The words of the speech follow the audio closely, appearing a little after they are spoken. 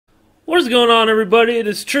What is going on, everybody? It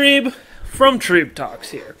is Treeb from Treeb Talks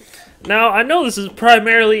here. Now, I know this is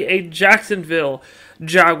primarily a Jacksonville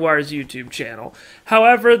Jaguars YouTube channel.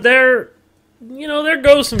 However, there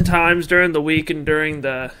goes some times during the week and during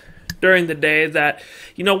the day that,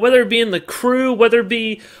 whether it be in the crew, whether it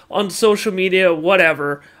be on social media,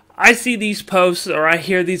 whatever, I see these posts or I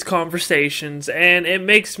hear these conversations and it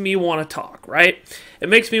makes me want to talk, right? It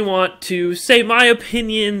makes me want to say my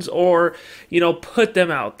opinions or, put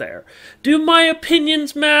them out there. Do my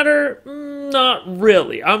opinions matter? Not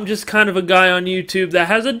really. I'm just kind of a guy on YouTube that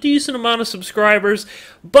has a decent amount of subscribers,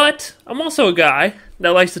 but I'm also a guy that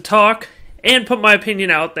likes to talk and put my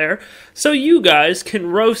opinion out there so you guys can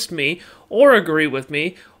roast me or agree with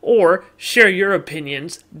me or share your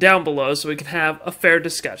opinions down below so we can have a fair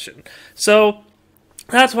discussion. So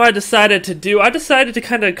that's what I decided to do. I decided to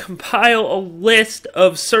kind of compile a list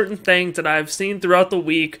of certain things that I've seen throughout the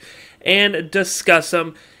week and discuss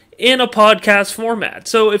them in a podcast format.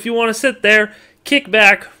 So if you want to sit there, kick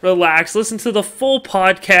back, relax, listen to the full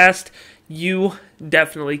podcast, you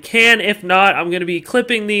definitely can. If not, I'm going to be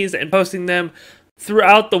clipping these and posting them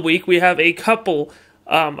throughout the week. We have a couple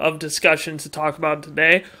of discussions to talk about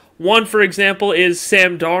today. One, for example, is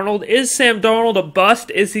Sam Darnold. Is Sam Darnold a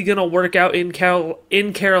bust? Is he going to work out in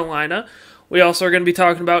Carolina? We also are going to be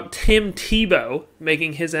talking about Tim Tebow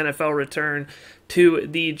making his NFL return to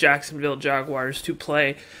the Jacksonville Jaguars to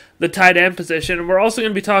play the tight end position. And we're also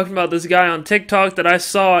going to be talking about this guy on TikTok that I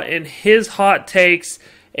saw in his hot takes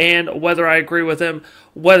and whether I agree with him,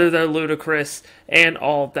 whether they're ludicrous, and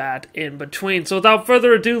all that in between. So without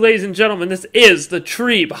further ado, ladies and gentlemen, this is the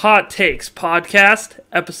Treeb Hot Takes Podcast,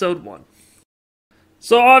 Episode 1.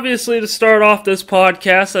 So obviously, to start off this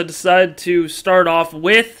podcast, I decided to start off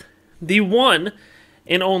with the one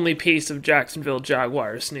and only piece of Jacksonville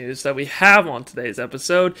Jaguars news that we have on today's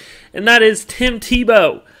episode, and that is Tim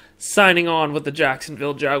Tebow signing on with the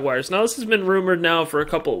Jacksonville Jaguars. Now, this has been rumored now for a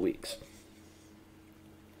couple of weeks.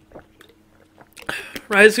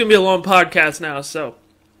 Right, it's going to be a long podcast now, so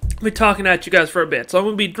I'll be talking at you guys for a bit. So I'm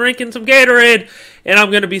going to be drinking some Gatorade, and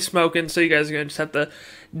I'm going to be smoking, so you guys are going to just have to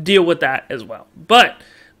deal with that as well. But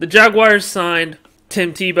the Jaguars signed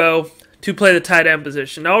Tim Tebow to play the tight end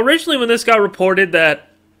position. Now, originally when this got reported that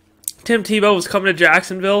Tim Tebow was coming to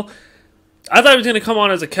Jacksonville, I thought he was going to come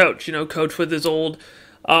on as a coach, coach with his old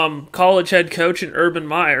college head coach in Urban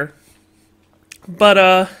Meyer.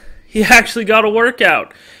 But he actually got a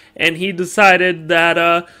workout. And he decided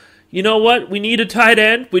that, you know what, we need a tight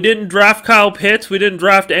end. We didn't draft Kyle Pitts. We didn't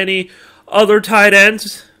draft any other tight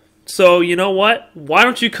ends. So, you know what, why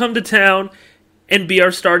don't you come to town and be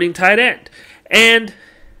our starting tight end? And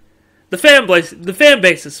the fan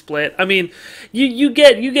base is split. I mean, you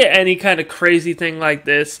get any kind of crazy thing like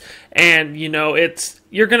this, and,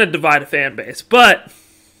 you're going to divide a fan base. But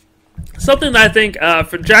something that I think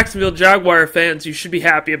for Jacksonville Jaguar fans you should be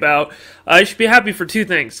happy about, you should be happy for two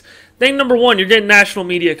things. Thing number one, you're getting national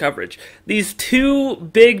media coverage. These two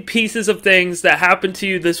big pieces of things that happened to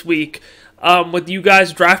you this week, with you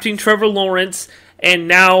guys drafting Trevor Lawrence and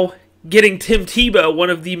now getting Tim Tebow, one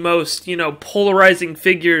of the most, polarizing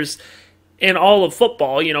figures in all of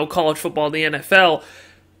football, college football, the NFL,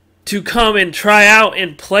 to come and try out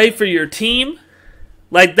and play for your team.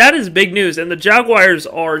 Like, that is big news, and the Jaguars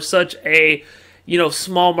are such a,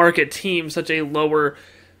 small market team, such a lower,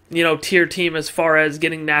 tier team as far as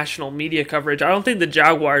getting national media coverage. I don't think the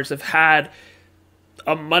Jaguars have had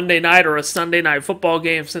a Monday night or a Sunday night football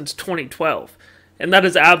game since 2012, and that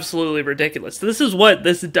is absolutely ridiculous. This is what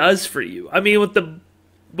this does for you. I mean,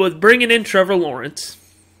 with bringing in Trevor Lawrence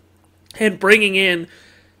and bringing in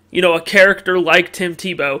a character like Tim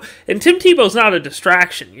Tebow. And Tim Tebow's not a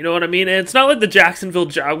distraction, you know what I mean? And it's not like the Jacksonville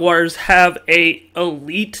Jaguars have a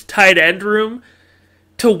elite tight end room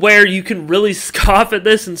to where you can really scoff at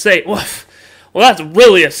this and say, well, that's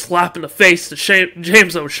really a slap in the face to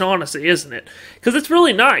James O'Shaughnessy, isn't it? Because it's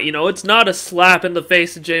really not, it's not a slap in the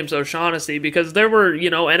face to James O'Shaughnessy, because there were,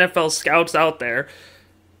 NFL scouts out there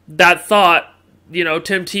that thought,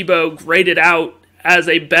 Tim Tebow graded out as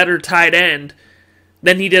a better tight end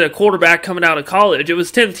than he did a quarterback coming out of college. It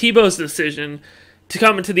was Tim Tebow's decision to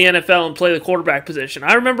come into the NFL and play the quarterback position.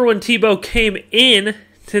 I remember when Tebow came in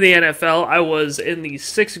to the NFL, I was in the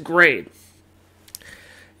 6th grade.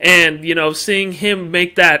 And, seeing him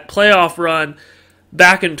make that playoff run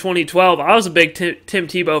back in 2012, I was a big Tim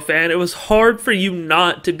Tebow fan. It was hard for you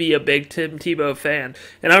not to be a big Tim Tebow fan.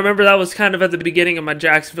 And I remember that was kind of at the beginning of my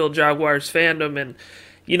Jacksonville Jaguars fandom, and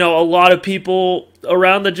a lot of people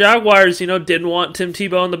around the Jaguars, didn't want Tim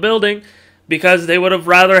Tebow in the building because they would have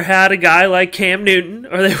rather had a guy like Cam Newton,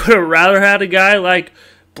 or they would have rather had a guy like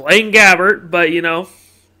Blaine Gabbert. But,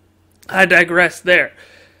 I digress there.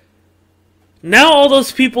 Now all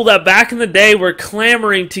those people that back in the day were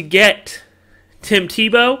clamoring to get Tim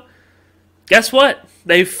Tebow, guess what?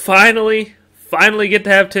 They finally get to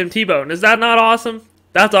have Tim Tebow. And is that not awesome?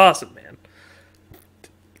 That's awesome, man.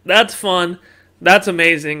 That's fun. That's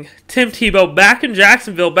amazing. Tim Tebow back in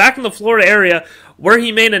Jacksonville, back in the Florida area, where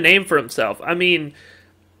he made a name for himself. I mean,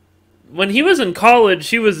 when he was in college,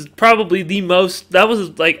 he was probably that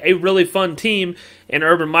was like a really fun team, and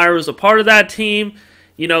Urban Meyer was a part of that team.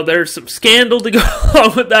 You know, there's some scandal to go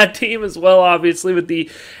on with that team as well, obviously, with the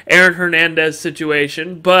Aaron Hernandez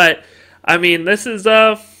situation. But, I mean, this is,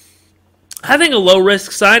 I think, a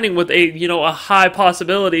low-risk signing with a high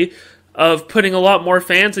possibility of putting a lot more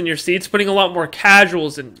fans in your seats, putting a lot more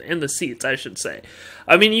casuals in the seats, I should say.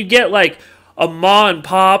 I mean, you get, like, a ma and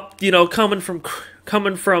pop,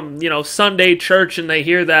 coming from Sunday church, and they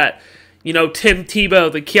hear that, Tim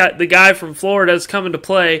Tebow, the guy from Florida, is coming to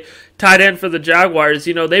play tight end for the Jaguars.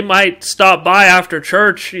 They might stop by after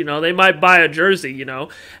church. They might buy a jersey.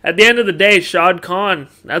 At the end of the day, Shad Khan,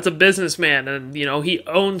 that's a businessman, and he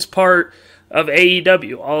owns part of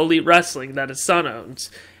AEW, All Elite Wrestling, that his son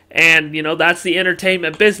owns. And, that's the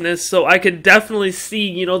entertainment business, so I could definitely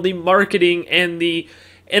see, the marketing and the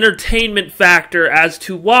entertainment factor as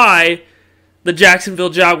to why the Jacksonville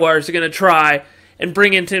Jaguars are going to try and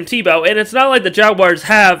bring in Tim Tebow. And it's not like the Jaguars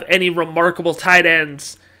have any remarkable tight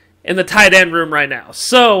ends in the tight end room right now.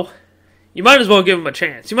 So, you might as well give him a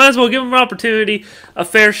chance. You might as well give him an opportunity, a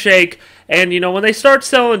fair shake. And, when they start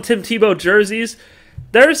selling Tim Tebow jerseys,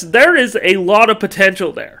 there is a lot of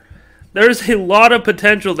potential there. There's a lot of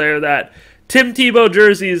potential there that Tim Tebow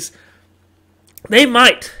jerseys, they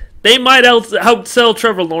might outsell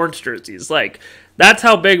Trevor Lawrence jerseys. Like, that's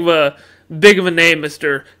how big of a name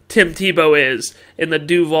Mr. Tim Tebow is in the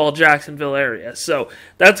Duval, Jacksonville area. So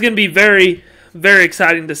that's going to be very, very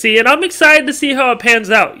exciting to see. And I'm excited to see how it pans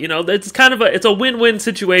out. It's a win-win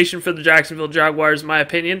situation for the Jacksonville Jaguars, in my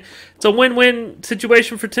opinion. It's a win-win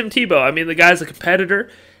situation for Tim Tebow. I mean, the guy's a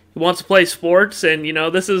competitor. He wants to play sports, and,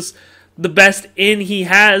 this is the best in he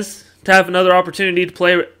has to have another opportunity to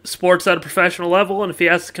play sports at a professional level. And if he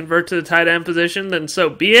has to convert to the tight end position, then so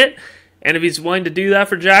be it. And if he's willing to do that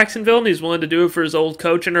for Jacksonville, and he's willing to do it for his old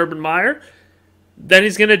coach in Urban Meyer, then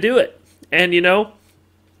he's going to do it. And,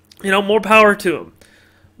 more power to him.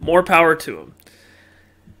 More power to him.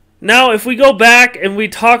 Now, if we go back and we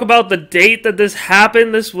talk about the date that this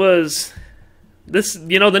happened, the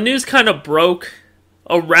news kind of broke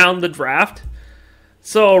around the draft.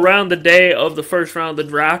 So around the day of the first round of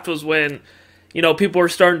the draft was when, people were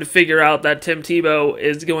starting to figure out that Tim Tebow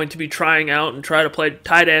is going to be trying out and try to play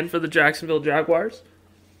tight end for the Jacksonville Jaguars.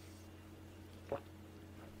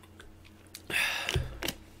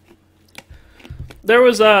 There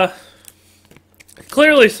was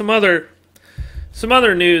clearly some other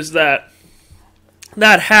news that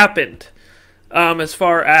happened as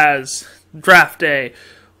far as draft day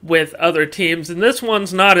with other teams, and this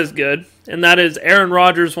one's not as good, and that is Aaron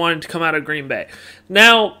Rodgers wanting to come out of Green Bay.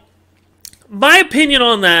 Now, my opinion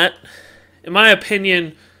on that, and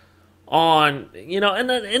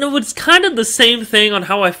it was kind of the same thing on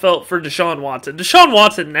how I felt for Deshaun Watson. Deshaun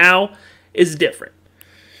Watson now is different.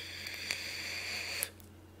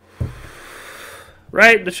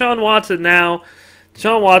 Right? Deshaun Watson's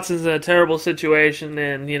in a terrible situation,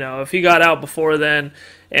 and, if he got out before then,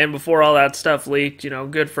 and before all that stuff leaked,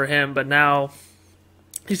 good for him, but now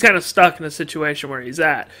he's kind of stuck in a situation where he's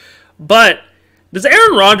at. But does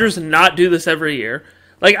Aaron Rodgers not do this every year?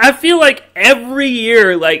 Like, I feel like every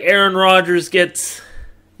year, like, Aaron Rodgers gets,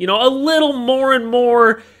 a little more and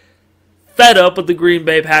more fed up with the Green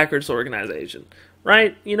Bay Packers organization,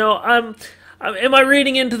 right? Am I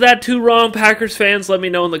reading into that too wrong, Packers fans? Let me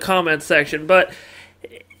know in the comments section. But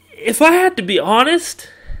if I had to be honest,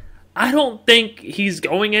 I don't think he's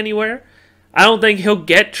going anywhere. I don't think he'll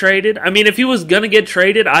get traded. I mean, if he was going to get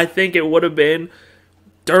traded, I think it would have been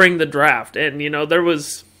during the draft. And, there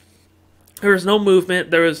was no movement.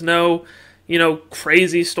 There was no,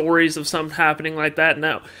 crazy stories of something happening like that.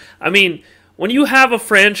 No. I mean, when you have a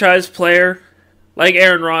franchise player like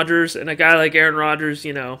Aaron Rodgers and a guy like Aaron Rodgers,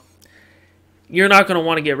 you're not going to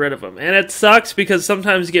want to get rid of him. And it sucks because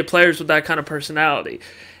sometimes you get players with that kind of personality.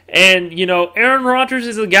 And, Aaron Rodgers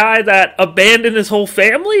is a guy that abandoned his whole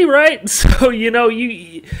family, right? So,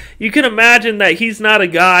 you can imagine that he's not a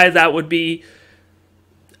guy that would be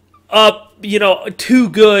too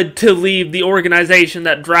good to leave the organization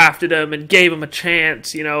that drafted him and gave him a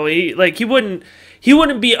chance. He wouldn't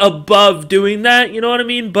be above doing that, you know what I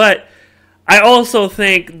mean? But I also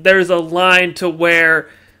think there's a line to where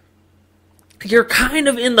you're kind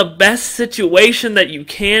of in the best situation that you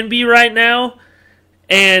can be right now.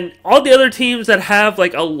 And all the other teams that have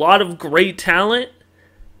like a lot of great talent,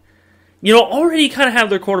 already kind of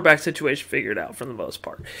have their quarterback situation figured out for the most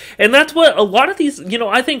part. And that's what a lot of these,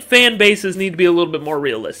 I think fan bases need to be a little bit more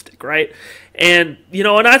realistic, right? And,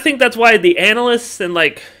 and I think that's why the analysts and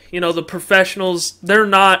like, the professionals, they're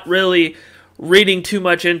not really reading too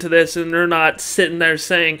much into this, and they're not sitting there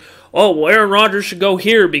saying, oh, well, Aaron Rodgers should go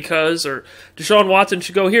here because, or Deshaun Watson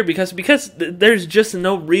should go here because there's just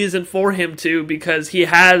no reason for him to, because he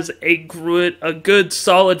has a good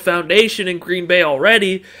solid foundation in Green Bay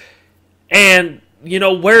already. And,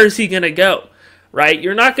 where is he going to go, right?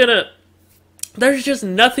 You're not going to... There's just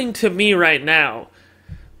nothing to me right now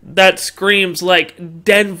that screams like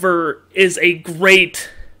Denver is a great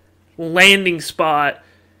landing spot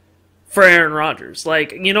for Aaron Rodgers.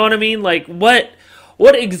 Like, you know what I mean? Like, what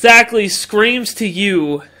exactly screams to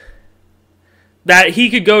you that he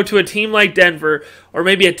could go to a team like Denver or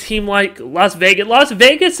maybe a team like Las Vegas? Las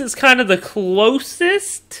Vegas is kind of the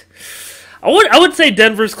closest... I would say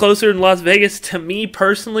Denver's closer than Las Vegas to me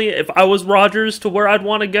personally if I was Rodgers to where I'd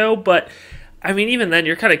want to go. But, I mean, even then,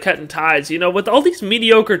 you're kind of cutting ties. With all these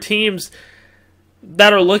mediocre teams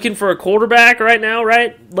that are looking for a quarterback right now,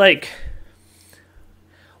 right? Like,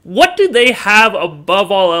 what do they have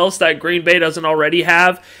above all else that Green Bay doesn't already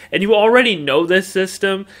have? And you already know this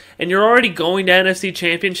system, and you're already going to NFC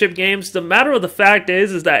Championship games. The matter of the fact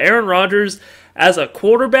is that Aaron Rodgers as a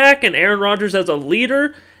quarterback and Aaron Rodgers as a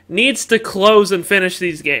leader needs to close and finish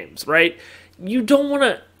these games, right? You don't want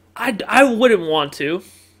to... I wouldn't want to,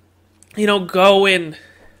 go and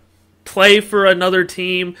play for another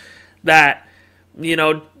team that,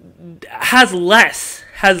 has less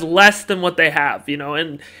than what they have,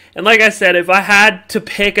 and like I said, if I had to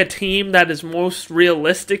pick a team that is most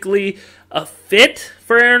realistically a fit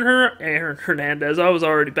for Aaron Hernandez, I was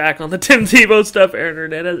already back on the Tim Tebow stuff,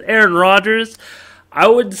 Aaron Rodgers, I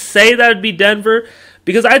would say that would be Denver,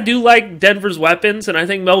 because I do like Denver's weapons, and I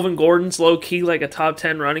think Melvin Gordon's low-key like a top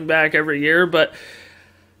 10 running back every year, but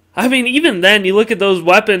I mean, even then, you look at those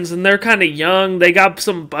weapons, and they're kind of young, they got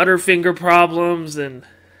some Butterfinger problems, and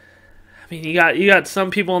I mean, you got some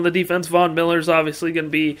people on the defense. Von Miller's obviously going to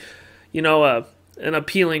be, an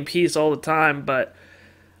appealing piece all the time, but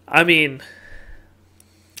I mean,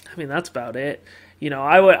 that's about it.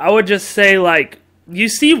 I would just say, like, you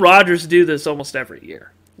see Rodgers do this almost every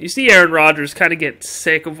year. You see Aaron Rodgers kind of get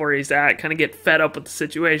sick of where he's at, kind of get fed up with the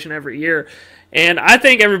situation every year, and I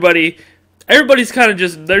think everybody's kind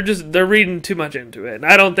of they're reading too much into it, and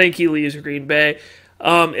I don't think he leaves Green Bay.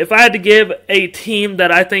 If I had to give a team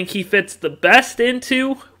that I think he fits the best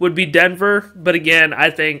into, would be Denver, but again, I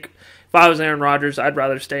think if I was Aaron Rodgers, I'd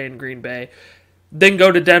rather stay in Green Bay than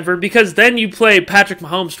go to Denver, because then you play Patrick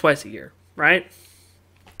Mahomes twice a year, right?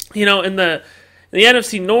 In the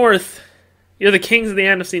NFC North, you're the kings of the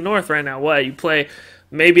NFC North right now. What? You play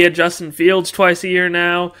maybe a Justin Fields twice a year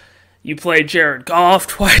now. You play Jared Goff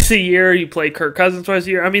twice a year. You play Kirk Cousins twice a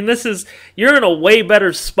year. I mean, you're in a way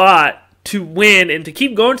better spot to win and to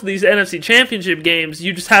keep going to these NFC Championship games.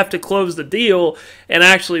 You just have to close the deal and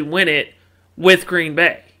actually win it with Green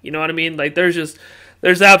Bay. You know what I mean? Like, there's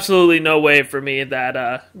absolutely no way for me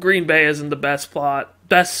that Green Bay isn't the best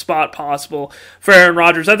spot possible for Aaron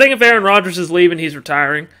Rodgers. I think if Aaron Rodgers is leaving, he's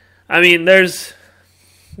retiring. I mean, there's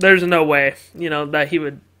no way, that he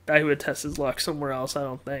would test his luck somewhere else, I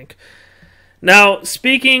don't think. Now,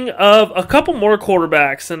 speaking of a couple more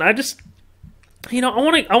quarterbacks, and I just, I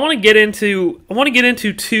want to get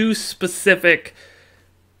into two specific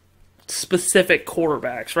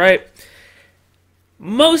quarterbacks, right?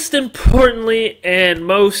 Most importantly and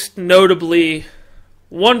most notably,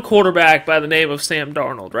 one quarterback by the name of Sam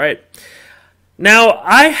Darnold, right? Now,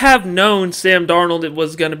 I have known Sam Darnold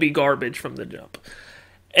was going to be garbage from the jump.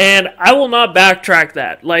 And I will not backtrack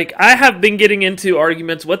that. Like, I have been getting into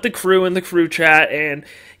arguments with the crew in the crew chat, and,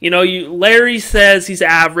 Larry says he's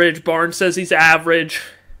average, Barnes says he's average,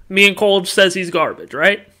 me and Cole says he's garbage,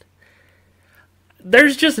 right?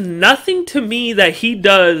 There's just nothing to me that he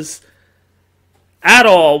does at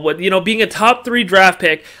all with, being a top 3 draft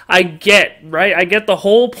pick. I get, right? I get the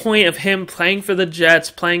whole point of him playing for the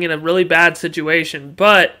Jets, playing in a really bad situation,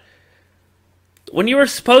 but when you were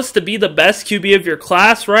supposed to be the best QB of your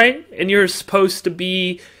class, right? And you're supposed to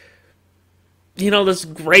be, this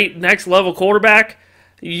great next level quarterback,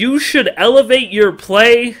 you should elevate your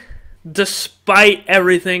play despite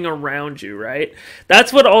everything around you, right?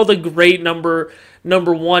 That's what all the great number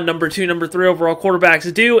 1, number 2, number 3 overall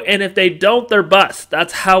quarterbacks do, and if they don't, they're bust.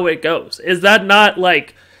 That's how it goes. Is that not,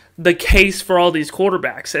 like, the case for all these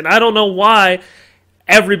quarterbacks? And I don't know why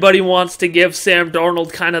everybody wants to give Sam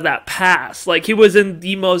Darnold kind of that pass. Like, he was in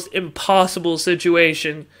the most impossible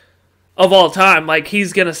situation of all time. Like,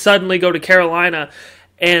 he's going to suddenly go to Carolina,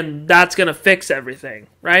 and that's going to fix everything,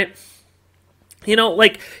 right? You know,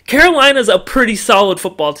 like, Carolina's a pretty solid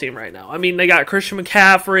football team right now. I mean, they got Christian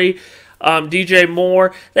McCaffrey, DJ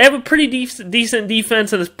Moore. They have a pretty decent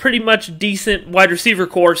defense and a pretty much decent wide receiver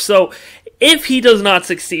core. So if he does not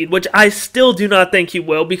succeed, which I still do not think he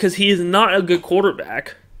will because he is not a good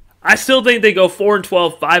quarterback, I still think they go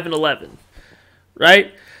 4-12, 5-11,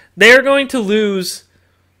 right? They're going to lose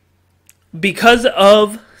because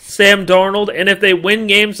of Sam Darnold, and if they win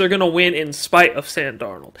games, they're going to win in spite of Sam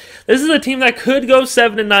Darnold. This is a team that could go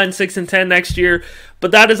 7-9, 6-10 next year,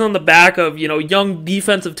 but that is on the back of, you know, young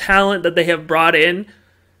defensive talent that they have brought in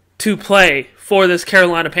to play for this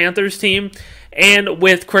Carolina Panthers team, and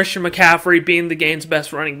with Christian McCaffrey being the game's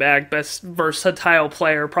best running back, best versatile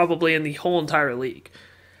player probably in the whole entire league.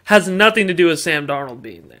 Has nothing to do with Sam Darnold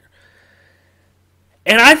being there.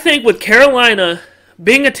 And I think with Carolina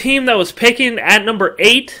being a team that was picking at number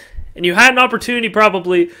 8, and you had an opportunity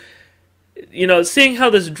probably, you know, seeing how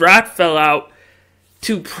this draft fell out,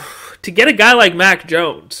 to get a guy like Mac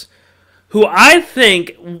Jones, who I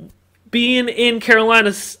think, being in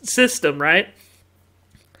Carolina's system, right,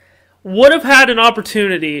 would have had an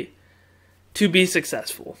opportunity to be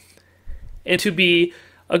successful and to be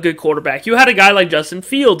a good quarterback. You had a guy like Justin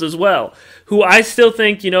Fields as well, who I still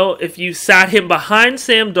think, you know, if you sat him behind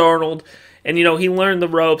Sam Darnold, and, you know, he learned the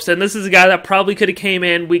ropes. And this is a guy that probably could have came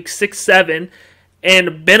in week 6, 7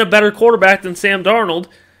 and been a better quarterback than Sam Darnold.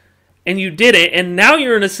 And you didn't. And now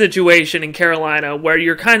you're in a situation in Carolina where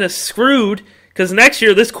you're kind of screwed because next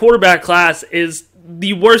year this quarterback class is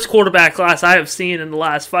the worst quarterback class I have seen in the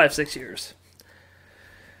last 5, 6 years.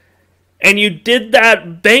 And you did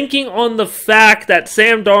that banking on the fact that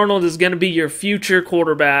Sam Darnold is going to be your future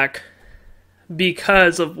quarterback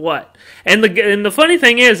because of what? And the funny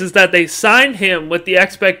thing is that they signed him with the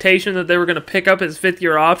expectation that they were going to pick up his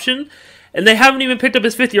 5th-year option, and they haven't even picked up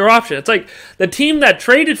his 5th-year option. It's like the team that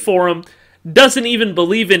traded for him doesn't even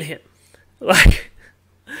believe in him. Like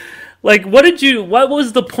what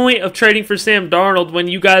was the point of trading for Sam Darnold when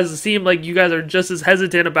you guys seem like you guys are just as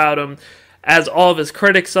hesitant about him as all of his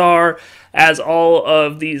critics are, as all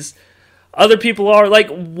of these other people are? Like,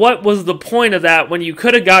 what was the point of that when you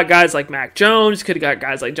could have got guys like Mac Jones, could have got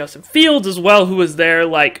guys like Justin Fields as well, who was there,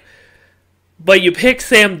 like, but you pick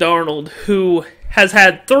Sam Darnold, who has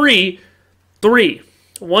had three, in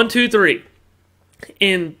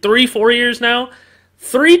 3-4 years now,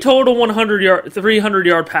 3 total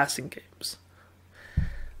 300-yard passing games.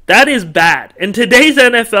 That is bad. In today's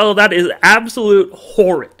NFL, that is absolute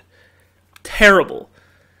horrid. Terrible.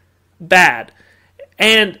 Bad.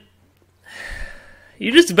 And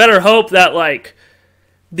you just better hope that, like,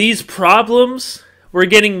 these problems were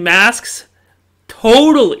getting masked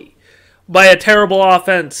totally by a terrible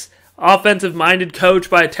offensive-minded coach,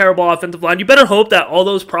 by a terrible offensive line. You better hope that all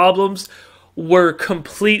those problems were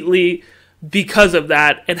completely because of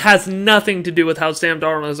that and has nothing to do with how Sam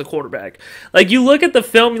Darnold is a quarterback. Like, you look at the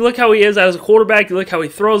film, you look how he is as a quarterback, you look how he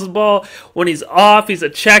throws the ball. When he's off, he's a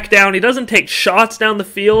check down. He doesn't take shots down the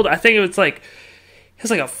field. I think it's like, he has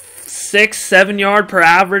like a 6-7 yard per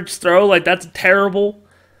average throw. Like, that's terrible.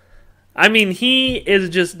 I mean, he is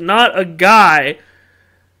just not a guy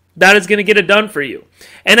that is going to get it done for you.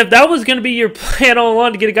 And if that was going to be your plan all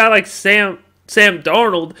along, to get a guy like Sam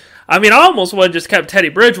Darnold, I mean, I almost would have just kept Teddy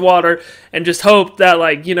Bridgewater and just hoped that,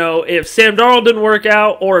 like, you know, if Sam Darnold didn't work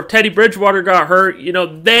out or if Teddy Bridgewater got hurt, you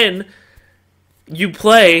know, then you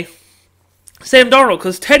play Sam Darnold.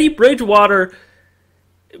 Because Teddy Bridgewater,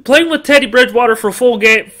 playing with Teddy Bridgewater for full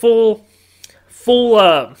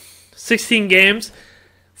 16 games,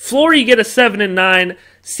 floor you get a 7-9,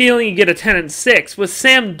 ceiling you get a 10-6. With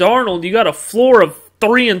Sam Darnold, you got a floor of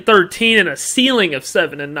 3-13 and a ceiling of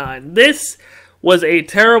 7-9. This was a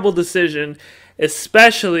terrible decision,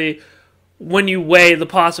 especially when you weigh the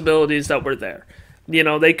possibilities that were there. You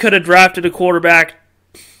know, they could have drafted a quarterback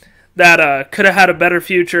that could have had a better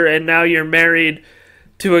future, and now you're married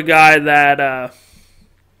to a guy that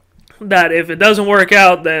if it doesn't work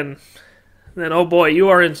out, then oh boy, you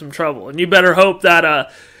are in some trouble. And you better hope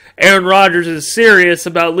that Aaron Rodgers is serious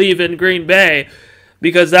about leaving Green Bay,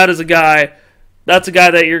 because that's a guy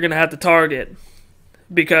that you're going to have to target,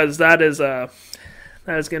 because that is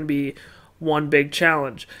going to be one big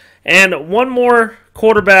challenge. And one more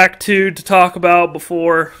quarterback to talk about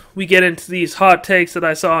before we get into these hot takes that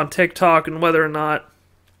I saw on TikTok and whether or not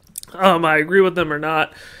I agree with them or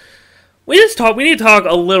not. We need to talk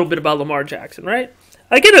a little bit about Lamar Jackson, right?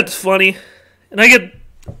 I get it's funny, and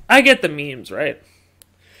I get the memes, right?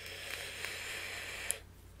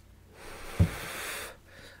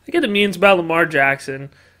 I get the memes about Lamar Jackson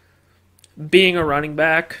being a running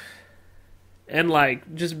back and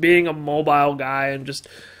like just being a mobile guy and just,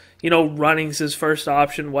 running's his first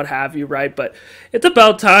option, what have you, right? But it's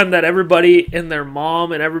about time that everybody and their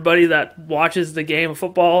mom and everybody that watches the game of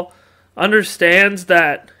football understands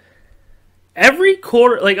that every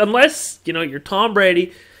quarter, like unless, you're Tom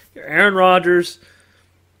Brady, you're Aaron Rodgers,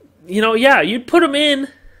 you'd put him in.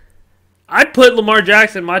 I'd put Lamar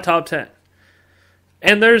Jackson in my top 10.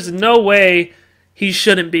 And there's no way he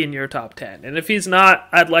shouldn't be in your top 10. And if he's not,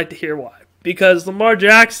 I'd like to hear why. Because Lamar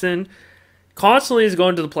Jackson constantly is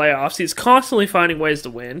going to the playoffs. He's constantly finding ways to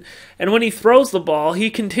win. And when he throws the ball, he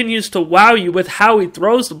continues to wow you with how he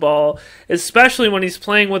throws the ball, especially when he's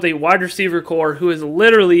playing with a wide receiver core who is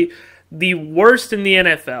literally the worst in the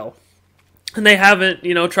NFL. And they haven't,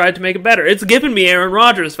 tried to make it better. It's giving me Aaron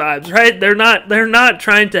Rodgers vibes, right? They're not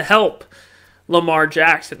trying to help Lamar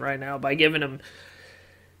Jackson right now by give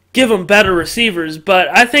him better receivers, but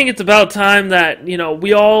I think it's about time that,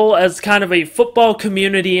 we all as kind of a football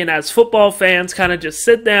community and as football fans kind of just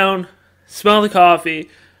sit down, smell the coffee,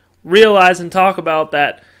 realize and talk about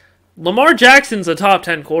that Lamar Jackson's a top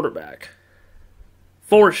 10 quarterback.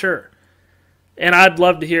 For sure. And I'd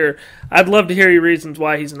love to hear your reasons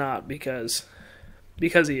why he's not, because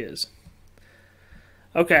he is.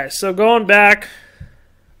 Okay, so going back,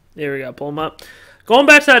 there we go, pull him up. Going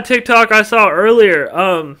back to that TikTok I saw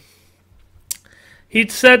earlier, he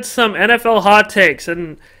said some NFL hot takes,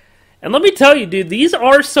 and let me tell you, dude, these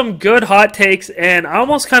are some good hot takes, and I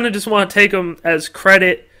almost kind of just want to take them as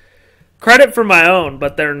credit for my own,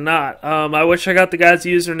 but they're not. I wish I got the guy's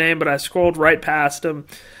username, but I scrolled right past him.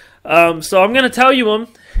 So I'm going to tell you them,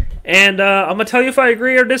 and I'm going to tell you if I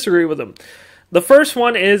agree or disagree with them. The first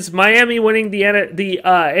one is Miami winning the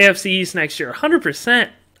AFC East next year, 100%.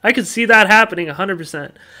 I could see that happening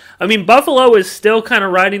 100%. I mean, Buffalo is still kind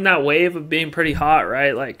of riding that wave of being pretty hot,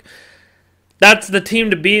 right? Like, that's the team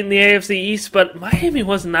to beat in the AFC East, but Miami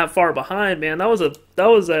wasn't that far behind, man. That was a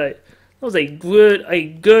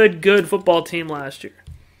good football team last year.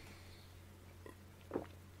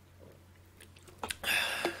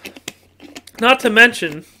 Not to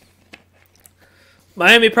mention,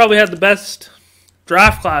 Miami probably had the best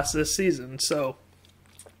draft class this season, so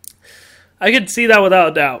I could see that without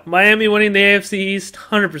a doubt. Miami winning the AFC East,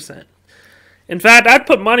 100%. In fact, I'd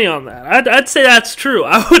put money on that. I'd say that's true.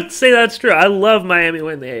 I would say that's true. I love Miami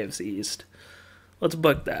winning the AFC East. Let's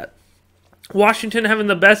book that. Washington having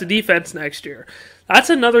the best defense next year. That's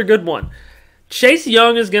another good one. Chase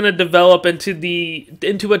Young is going to develop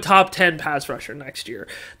into a top 10 pass rusher next year.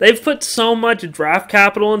 They've put so much draft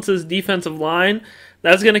capital into this defensive line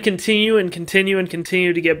that's going to continue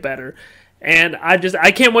to get better. And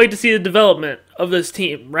I can't wait to see the development of this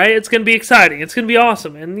team, right? It's going to be exciting. It's going to be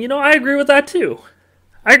awesome. And, I agree with that, too.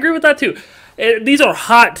 These are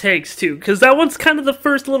hot takes, too, because that one's kind of the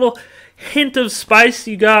first little hint of spice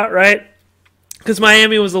you got, right? Because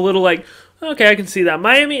Miami was a little like, okay, I can see that.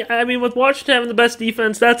 Miami, I mean, with Washington having the best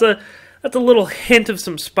defense, that's a little hint of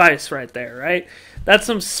some spice right there, right? That's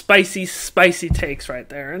some spicy takes right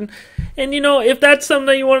there. And if that's something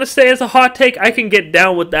that you want to say as a hot take, I can get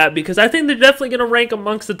down with that because I think they're definitely going to rank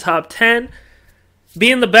amongst the top 10.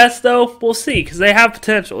 Being the best, though, we'll see because they have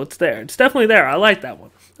potential. It's there. It's definitely there. I like that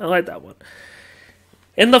one.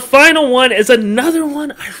 And the final one is another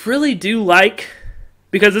one I really do like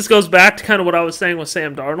because this goes back to kind of what I was saying with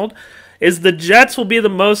Sam Darnold, is the Jets will be the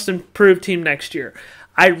most improved team next year.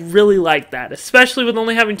 I really like that, especially with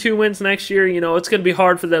only having 2 wins next year. It's going to be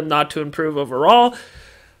hard for them not to improve overall.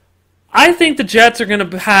 I think the Jets are going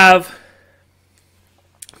to have,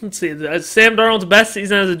 Sam Darnold's best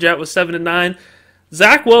season as a Jet was 7-9.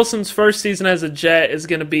 Zach Wilson's first season as a Jet is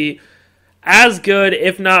going to be as good,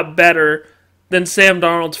 if not better, than Sam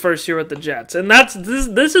Darnold's first year with the Jets. And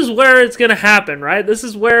this is where it's going to happen, right? This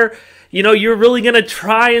is where, you're really going to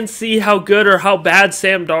try and see how good or how bad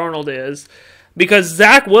Sam Darnold is. Because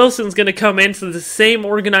Zach Wilson's going to come into the same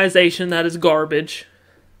organization that is garbage.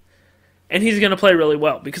 And he's going to play really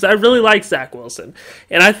well. Because I really like Zach Wilson.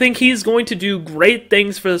 And I think he's going to do great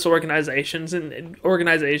things for this organization.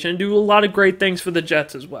 Do a lot of great things for the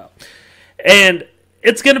Jets as well. And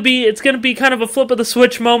it's going to be kind of a flip of the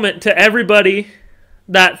switch moment to everybody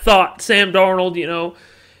that thought Sam Darnold,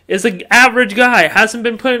 is an average guy. Hasn't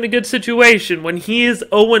been put in a good situation. When he is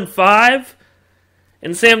 0-5...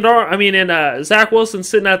 And Zach Wilson's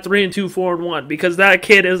sitting at 3-2, 4-1, because that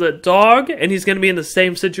kid is a dog, and he's going to be in the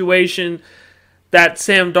same situation that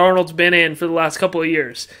Sam Darnold's been in for the last couple of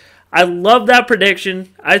years. I love that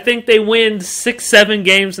prediction. I think they win 6-7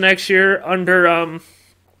 games next year under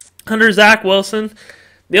Zach Wilson.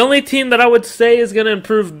 The only team that I would say is going to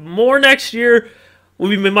improve more next year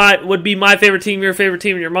would be my favorite team, your favorite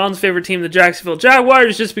team, and your mom's favorite team, the Jacksonville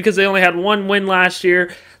Jaguars, just because they only had one win last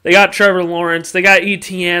year. They got Trevor Lawrence, they got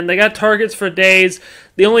ETN, they got targets for days.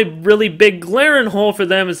 The only really big glaring hole for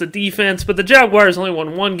them is the defense, but the Jaguars only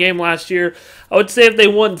won one game last year. I would say if they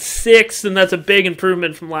won 6, then that's a big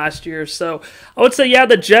improvement from last year. So I would say, yeah,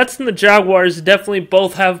 the Jets and the Jaguars definitely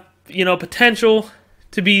both have, potential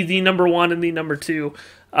to be the number 1 and the number 2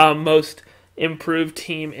 most improved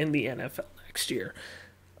team in the NFL next year.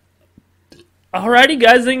 Alrighty,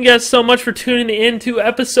 guys, thank you guys so much for tuning in to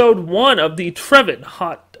episode 1 of the Treeb,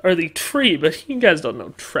 you guys don't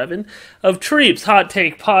know Trevin, of Treeb's Hot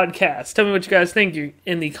Take Podcast. Tell me what you guys think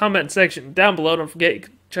in the comment section down below. Don't forget, you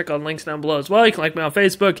can check out links down below as well. You can like me on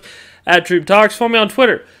Facebook, @Treeb Talks. Follow me on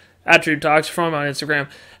Twitter, @Treeb Talks. Follow me on Instagram,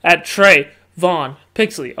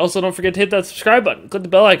 @TreyVonPixley. Also, don't forget to hit that subscribe button. Click the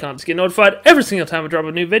bell icon to get notified every single time I drop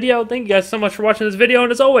a new video. Thank you guys so much for watching this video,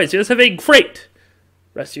 and as always, you guys have a great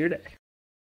rest of your day.